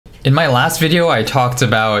In my last video, I talked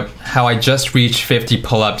about how I just reached 50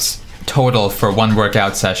 pull-ups total for one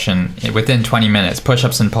workout session within 20 minutes,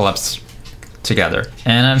 push-ups and pull-ups together.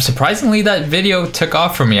 And surprisingly, that video took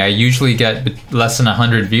off for me. I usually get less than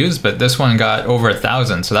 100 views, but this one got over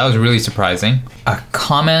 1,000, so that was really surprising. A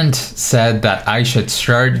comment said that I should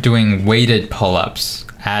start doing weighted pull-ups,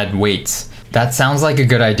 add weights. That sounds like a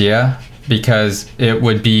good idea because it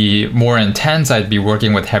would be more intense. I'd be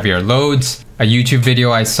working with heavier loads. A YouTube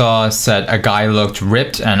video I saw said a guy looked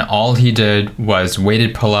ripped and all he did was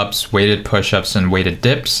weighted pull-ups, weighted push-ups, and weighted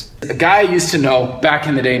dips. A guy I used to know back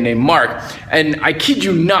in the day named Mark, and I kid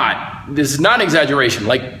you not, this is not an exaggeration,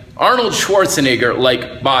 like Arnold Schwarzenegger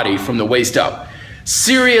like body from the waist up.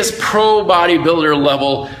 Serious pro bodybuilder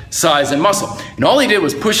level size and muscle. And all he did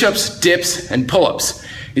was push-ups, dips, and pull-ups.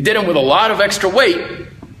 He did them with a lot of extra weight.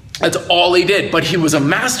 That's all he did, but he was a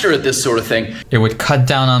master at this sort of thing. It would cut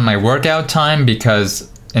down on my workout time because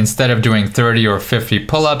instead of doing 30 or 50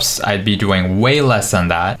 pull-ups, I'd be doing way less than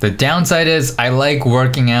that. The downside is I like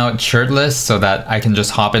working out shirtless so that I can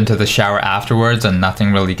just hop into the shower afterwards and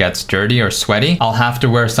nothing really gets dirty or sweaty. I'll have to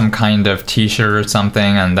wear some kind of t-shirt or something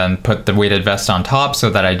and then put the weighted vest on top so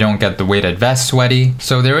that I don't get the weighted vest sweaty.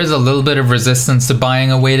 So there is a little bit of resistance to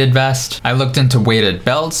buying a weighted vest. I looked into weighted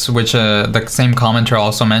belts, which the same commenter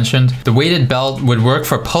also mentioned. The weighted belt would work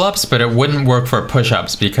for pull-ups, but it wouldn't work for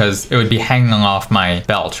push-ups because it would be hanging off my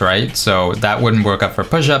belt. Right? So that wouldn't work out for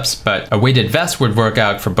push-ups, but a weighted vest would work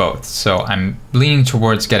out for both. So I'm leaning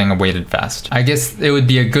towards getting a weighted vest. I guess it would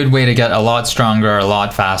be a good way to get a lot stronger, a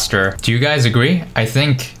lot faster. Do you guys agree? I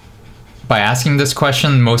think by asking this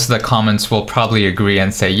question, most of the comments will probably agree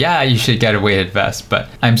and say, yeah, you should get a weighted vest, but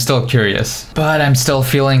I'm still curious. But I'm still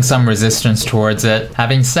feeling some resistance towards it.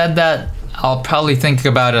 Having said that, I'll probably think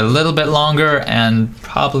about it a little bit longer and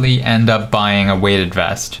probably end up buying a weighted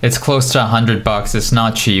vest. It's close to $100, it's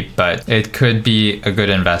not cheap, but it could be a good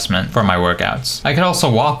investment for my workouts. I could also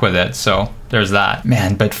walk with it, so there's that.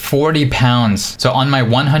 Man, but 40 pounds. So on my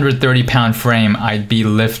 130 pound frame, I'd be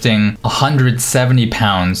lifting 170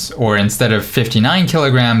 pounds, or instead of 59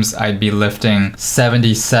 kilograms, I'd be lifting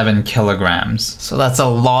 77 kilograms. So that's a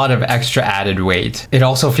lot of extra added weight. It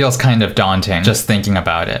also feels kind of daunting just thinking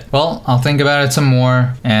about it. Well, I'll think about it some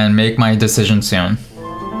more and make my decision soon.